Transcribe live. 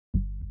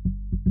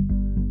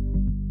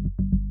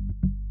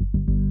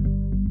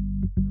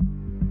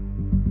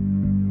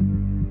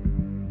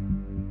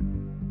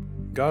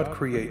God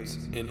creates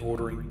an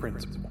ordering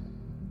principle,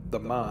 the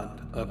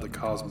mind of the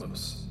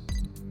cosmos.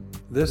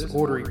 This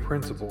ordering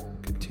principle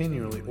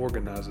continually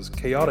organizes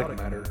chaotic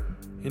matter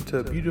into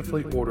a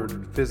beautifully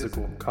ordered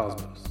physical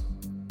cosmos.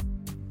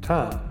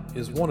 Time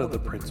is one of the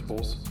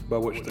principles by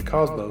which the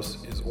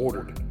cosmos is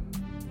ordered.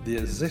 The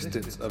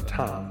existence of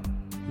time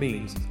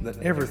means that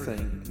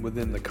everything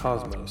within the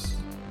cosmos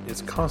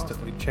is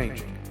constantly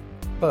changing,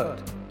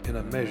 but in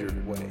a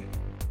measured way.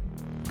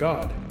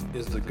 God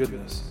is the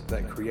goodness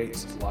that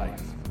creates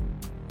life.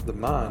 The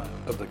mind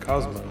of the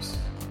cosmos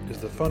is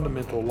the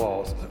fundamental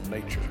laws of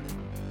nature,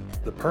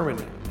 the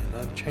permanent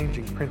and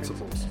unchanging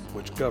principles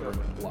which govern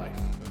life.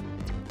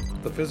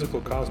 The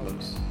physical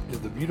cosmos is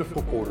the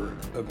beautiful order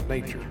of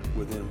nature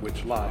within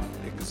which life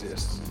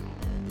exists.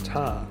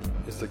 Time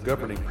is the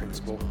governing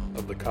principle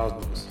of the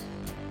cosmos,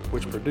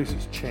 which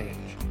produces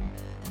change.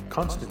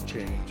 Constant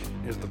change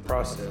is the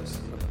process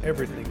of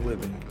everything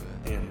living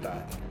and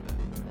dying.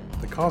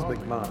 The cosmic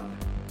mind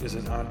is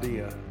an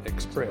idea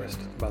expressed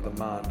by the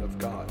mind of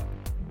God.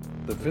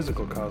 The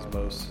physical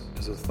cosmos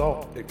is a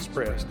thought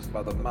expressed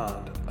by the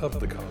mind of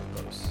the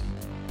cosmos.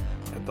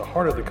 At the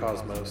heart of the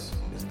cosmos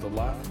is the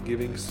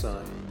life-giving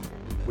sun,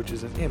 which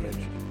is an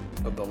image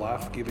of the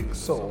life-giving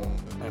soul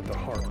at the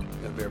heart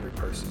of every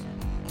person.